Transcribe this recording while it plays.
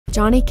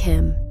Jonny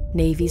Kim,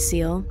 Navy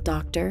SEAL,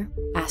 doctor,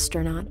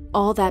 astronaut,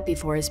 all that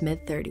before his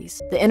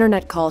mid-30s. The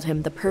internet called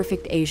him the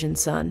perfect Asian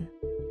son.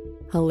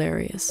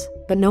 Hilarious.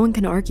 But no one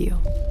can argue.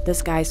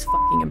 This guy's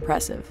fucking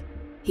impressive.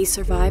 He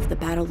survived the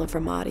Battle of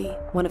Ramadi,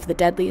 one of the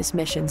deadliest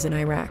missions in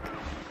Iraq.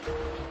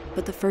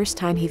 But the first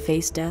time he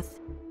faced death,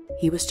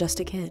 he was just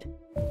a kid.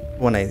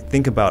 When I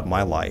think about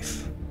my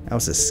life, I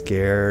was a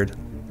scared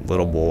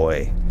little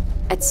boy.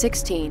 At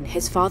 16,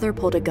 his father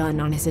pulled a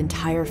gun on his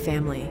entire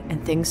family,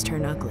 and things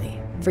turned ugly.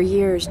 For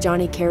years,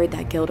 Jonny carried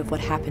that guilt of what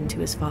happened to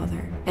his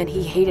father, and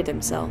he hated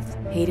himself,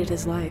 hated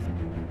his life,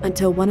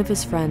 until one of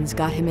his friends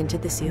got him into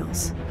the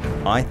SEALs.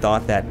 I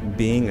thought that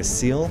being a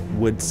SEAL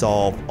would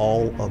solve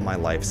all of my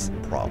life's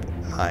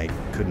problems. I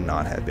could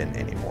not have been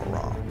any more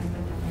wrong.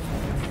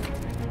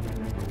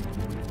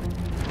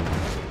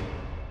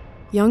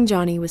 Young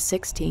Jonny was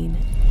 16,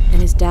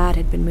 and his dad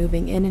had been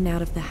moving in and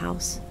out of the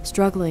house,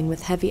 struggling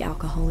with heavy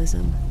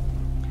alcoholism.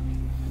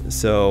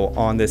 So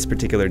on this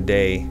particular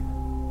day,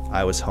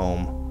 I was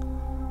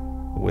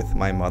home with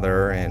my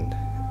mother, and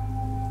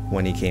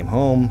when he came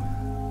home,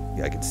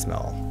 I could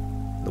smell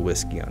the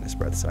whiskey on his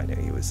breath, so I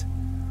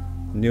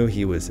knew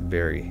he was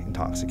very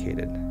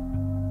intoxicated.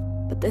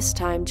 But this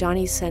time,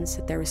 Jonny sensed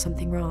that there was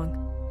something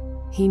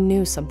wrong. He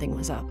knew something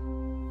was up.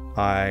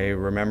 I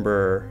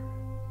remember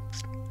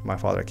my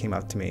father came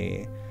up to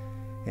me,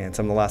 and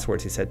some of the last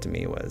words he said to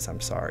me was,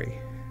 "I'm sorry,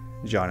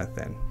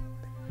 Jonathan,"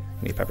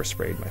 and he pepper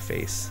sprayed my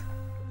face.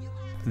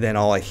 Then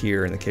all I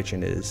hear in the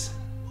kitchen is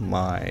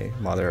my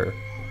mother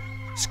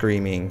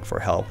screaming for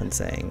help and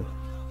saying,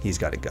 "He's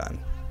got a gun."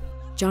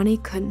 Jonny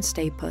couldn't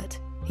stay put.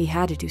 He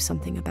had to do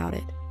something about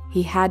it.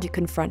 He had to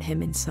confront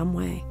him in some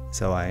way.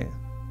 So I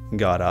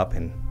got up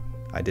and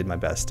I did my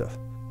best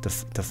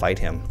to fight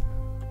him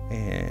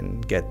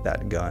and get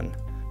that gun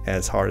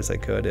as hard as I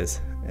could,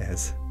 as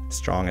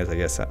strong as I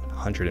guess a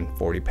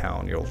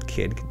 140-pound-year-old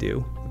kid could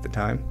do at the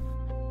time.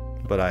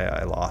 But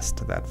I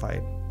lost that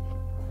fight.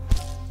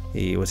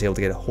 He was able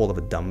to get a hold of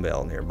a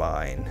dumbbell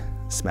nearby and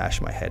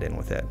smash my head in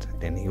with it,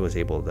 and he was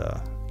able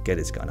to get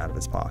his gun out of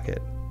his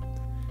pocket.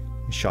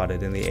 He shot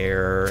it in the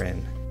air,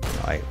 and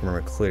I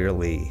remember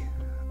clearly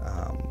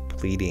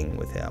pleading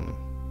with him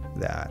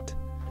that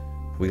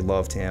we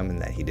loved him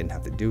and that he didn't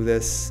have to do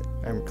this.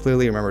 I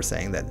clearly remember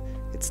saying that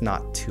it's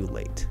not too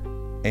late.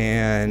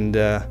 And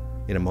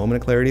in a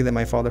moment of clarity that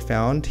my father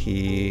found,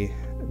 he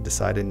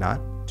decided not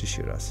to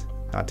shoot us,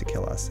 not to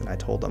kill us, and I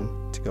told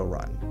him to go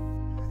run.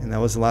 And that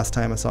was the last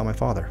time I saw my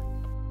father.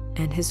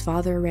 And his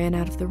father ran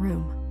out of the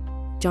room.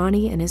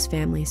 Jonny and his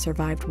family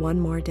survived one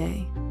more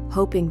day,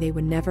 hoping they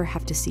would never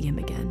have to see him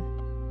again.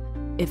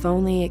 If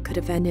only it could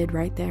have ended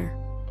right there.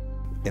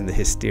 In the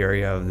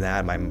hysteria of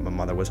that, my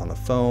mother was on the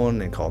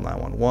phone and called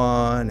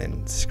 911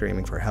 and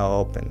screaming for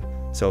help. And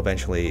so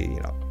eventually,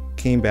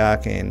 came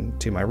back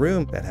into my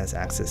room that has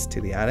access to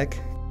the attic,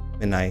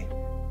 and I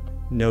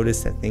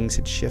noticed that things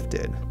had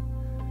shifted.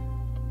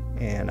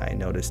 And I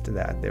noticed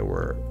that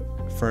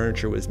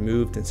furniture was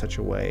moved in such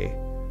a way,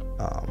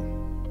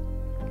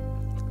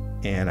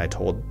 and I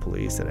told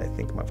police that I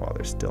think my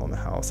father's still in the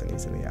house and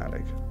he's in the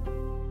attic.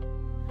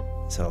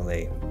 So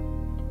they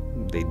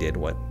did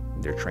what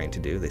they're trained to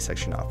do. They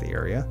sectioned off the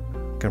area,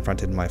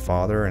 confronted my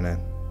father, and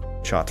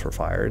shots were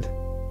fired,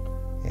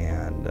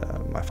 and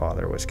my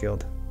father was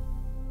killed.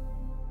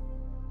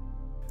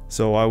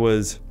 So I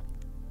was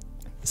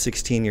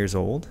 16 years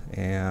old,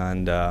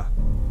 and I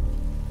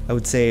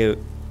would say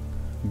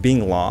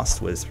being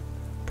lost was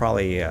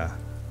probably a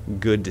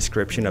good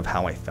description of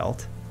how I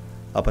felt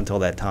up until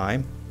that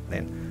time.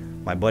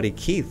 And my buddy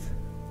Keith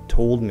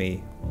told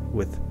me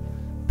with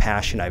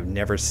passion I've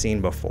never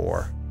seen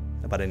before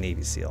about a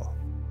Navy SEAL.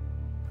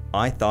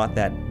 I thought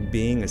that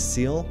being a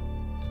SEAL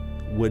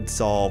would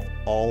solve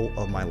all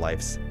of my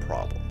life's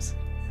problems.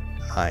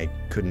 I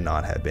could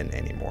not have been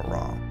any more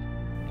wrong.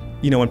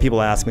 When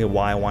people ask me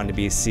why I wanted to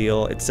be a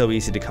SEAL, it's so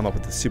easy to come up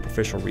with the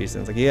superficial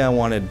reasons. Like, yeah, I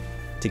wanted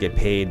to get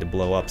paid to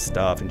blow up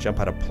stuff and jump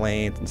out of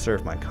planes and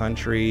serve my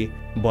country,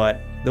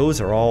 but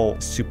those are all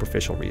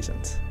superficial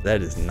reasons.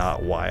 That is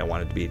not why I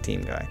wanted to be a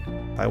team guy.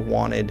 I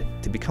wanted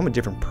to become a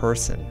different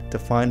person, to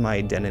find my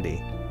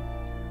identity,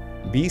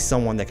 be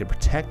someone that could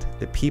protect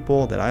the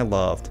people that I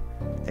loved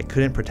that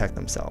couldn't protect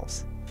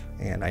themselves.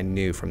 And I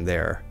knew from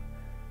there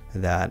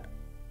that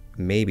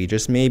maybe,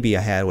 just maybe,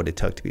 I had what it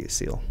took to be a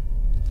SEAL.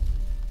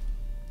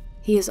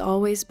 He has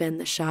always been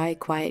the shy,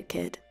 quiet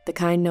kid, the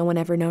kind no one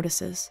ever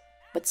notices.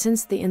 But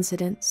since the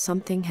incident,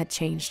 something had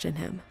changed in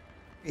him.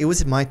 It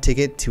was my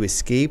ticket to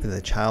escape the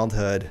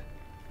childhood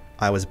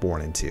I was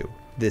born into.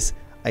 This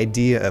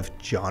idea of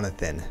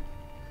Jonathan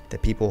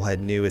that people had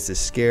knew as a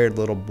scared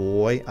little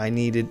boy. I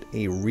needed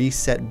a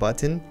reset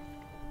button.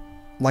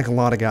 Like a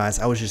lot of guys,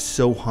 I was just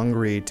so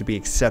hungry to be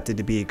accepted,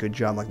 to be a good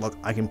job. Like, look,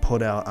 I can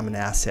put out, I'm an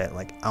asset.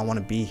 Like, I want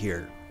to be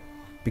here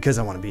because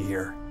I want to be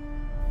here.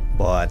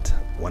 But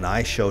when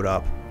I showed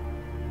up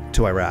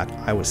to Iraq,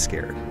 I was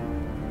scared.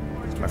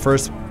 My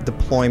first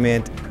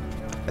deployment,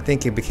 I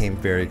think it became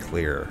very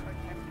clear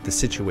the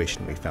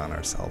situation we found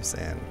ourselves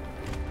in.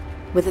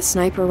 With a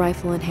sniper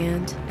rifle in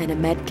hand and a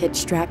med kit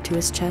strapped to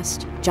his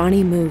chest,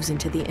 Jonny moves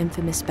into the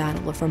infamous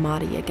Battle of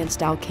Ramadi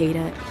against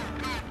Al-Qaeda.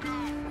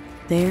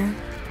 There,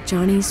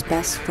 Johnny's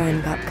best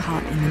friend got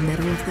caught in the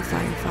middle of the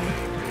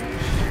firefight.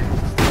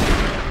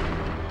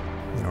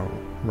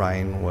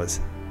 Ryan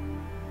was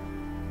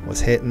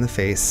hit in the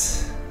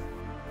face.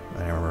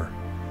 I remember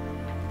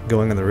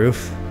going on the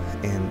roof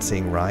and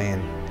seeing Ryan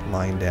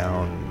lying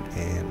down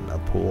in a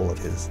pool of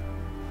his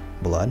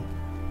blood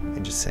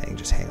and just saying,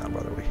 "Just hang on,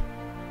 brother.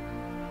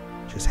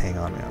 Just hang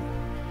on,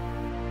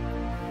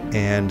 man."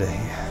 And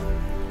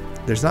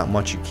there's not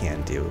much you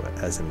can do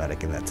as a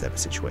medic in that type of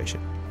situation.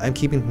 I'm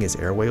keeping his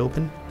airway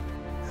open,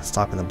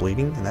 stopping the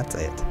bleeding, and that's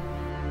it.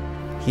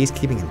 He's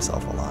keeping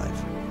himself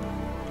alive.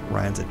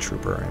 Ryan's a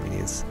trooper. I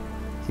mean,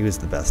 he was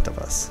the best of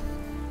us.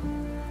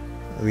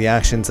 The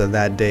actions of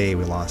that day,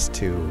 we lost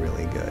two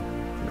really good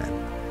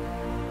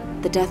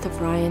men. The death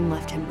of Ryan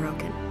left him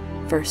broken.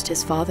 First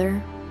his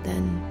father,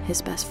 then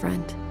his best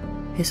friend.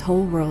 His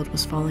whole world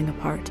was falling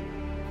apart.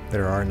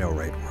 There are no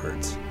right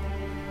words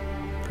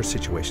for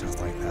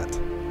situations like that.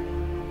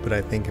 But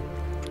I think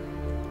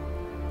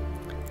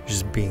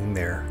just being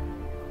there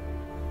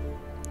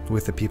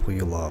with the people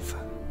you love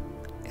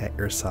at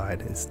your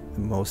side is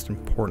the most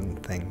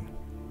important thing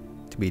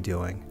to be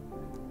doing.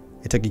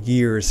 It took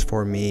years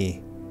for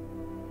me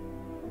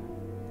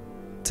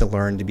to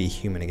learn to be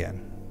human again,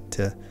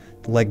 to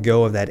let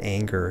go of that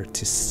anger,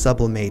 to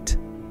sublimate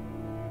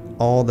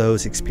all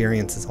those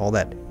experiences,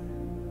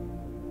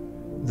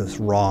 those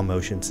raw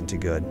emotions into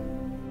good.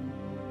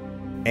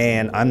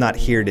 And I'm not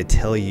here to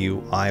tell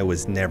you I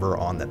was never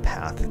on the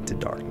path to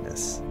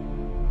darkness.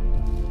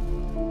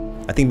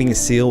 I think being a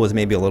SEAL was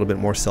maybe a little bit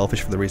more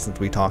selfish for the reasons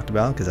we talked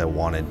about, because I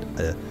wanted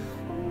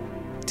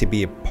to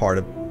be a part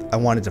of, I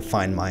wanted to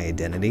find my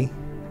identity.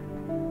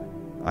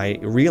 I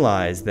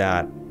realized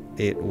that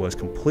it was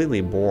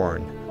completely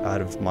born out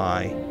of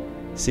my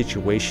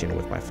situation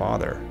with my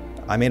father.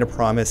 I made a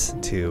promise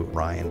to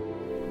Ryan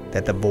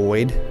that the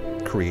void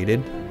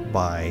created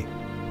by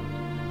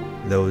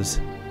those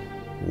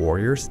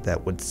warriors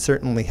that would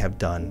certainly have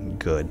done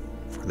good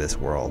for this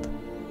world,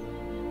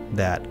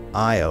 that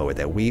I owe it,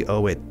 that we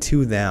owe it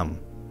to them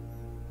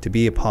to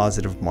be a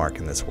positive mark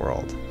in this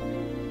world.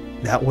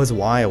 That was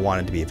why I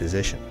wanted to be a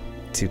physician,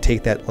 to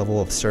take that level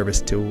of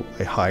service to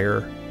a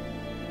higher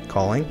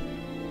calling.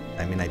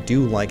 I mean, I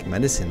do like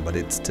medicine, but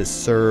it's to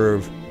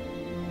serve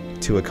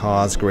to a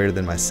cause greater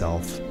than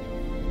myself.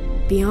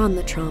 Beyond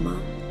the trauma,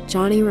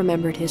 Jonny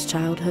remembered his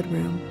childhood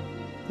room,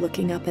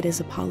 looking up at his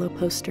Apollo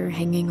poster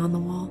hanging on the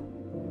wall.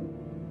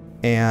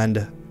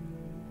 And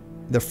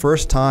the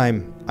first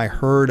time I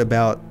heard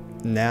about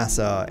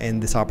NASA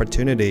and this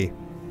opportunity,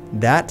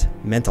 that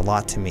meant a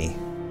lot to me.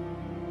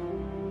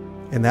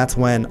 And that's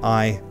when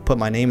I put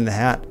my name in the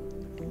hat,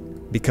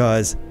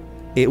 because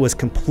it was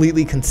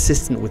completely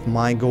consistent with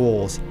my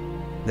goals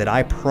that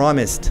I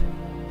promised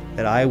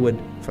that I would,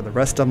 for the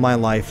rest of my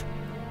life,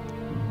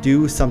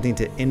 do something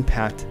to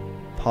impact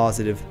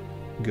positive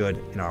good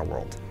in our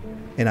world.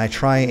 And I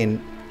try and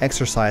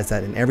exercise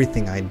that in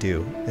everything I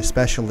do,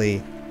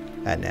 especially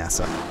at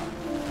NASA.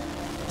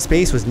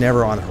 Space was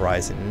never on the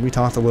horizon, and we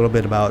talked a little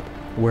bit about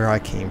where I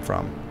came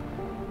from.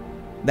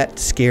 That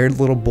scared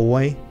little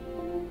boy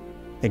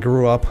that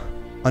grew up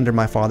under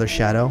my father's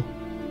shadow,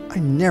 I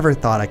never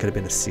thought I could have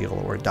been a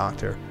SEAL or a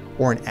doctor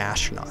or an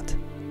astronaut.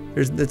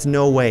 There's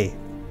no way.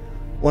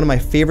 One of my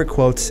favorite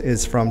quotes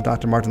is from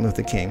Dr. Martin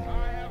Luther King.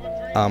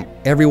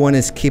 Everyone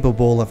is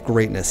capable of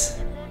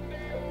greatness,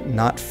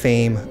 not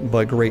fame,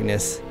 but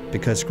greatness,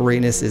 because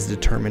greatness is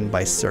determined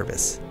by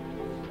service.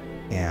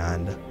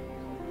 And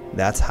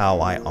that's how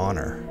I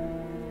honor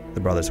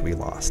the brothers we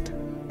lost.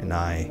 And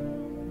I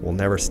will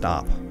never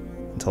stop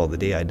until the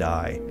day I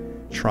die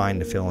trying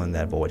to fill in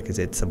that void, because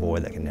it's a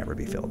void that can never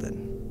be filled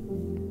in.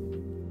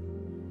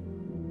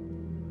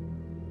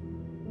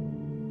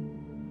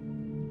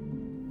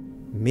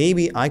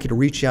 Maybe I could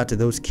reach out to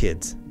those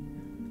kids,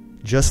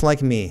 just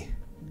like me,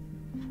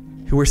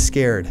 who are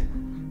scared,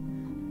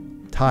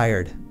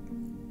 tired,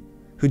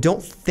 who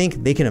don't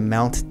think they can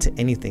amount to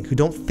anything, who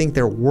don't think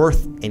they're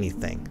worth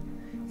anything.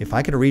 If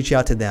I could reach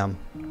out to them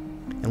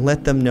and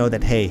let them know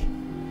that, hey,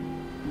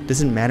 it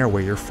doesn't matter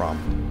where you're from.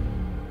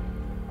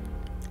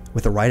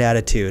 With the right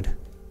attitude,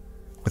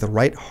 with the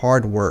right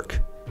hard work,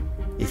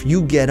 if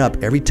you get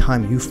up every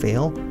time you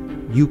fail,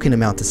 you can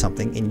amount to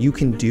something, and you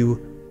can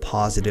do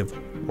positive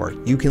work.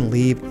 You can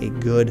leave a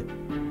good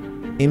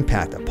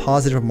impact, a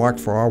positive mark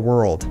for our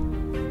world.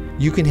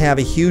 You can have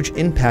a huge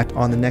impact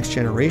on the next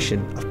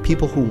generation of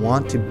people who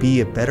want to be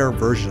a better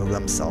version of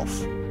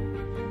themselves.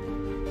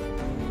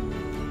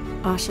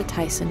 Asha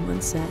Tyson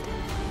once said,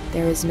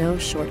 "There is no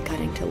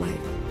shortcutting to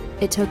life.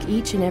 It took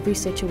each and every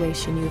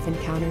situation you've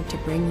encountered to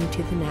bring you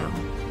to the now,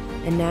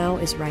 and now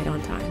is right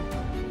on time."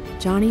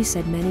 Jonny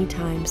said many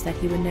times that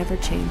he would never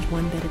change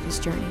one bit of his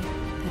journey,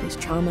 that his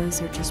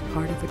traumas are just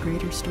part of a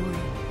greater story,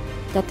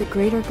 that the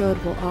greater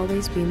good will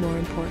always be more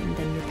important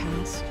than your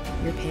past,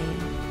 your pain,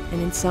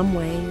 and in some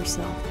way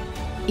yourself.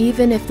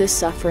 Even if this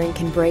suffering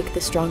can break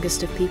the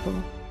strongest of people,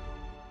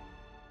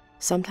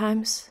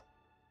 sometimes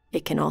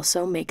it can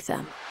also make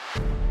them.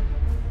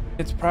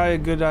 It's probably a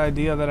good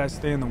idea that I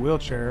stay in the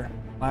wheelchair.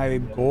 My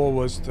goal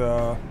was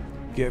to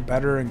get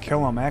better and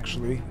kill him,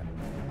 actually.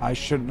 I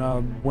shouldn't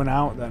have went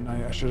out that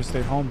night. I should have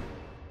stayed home.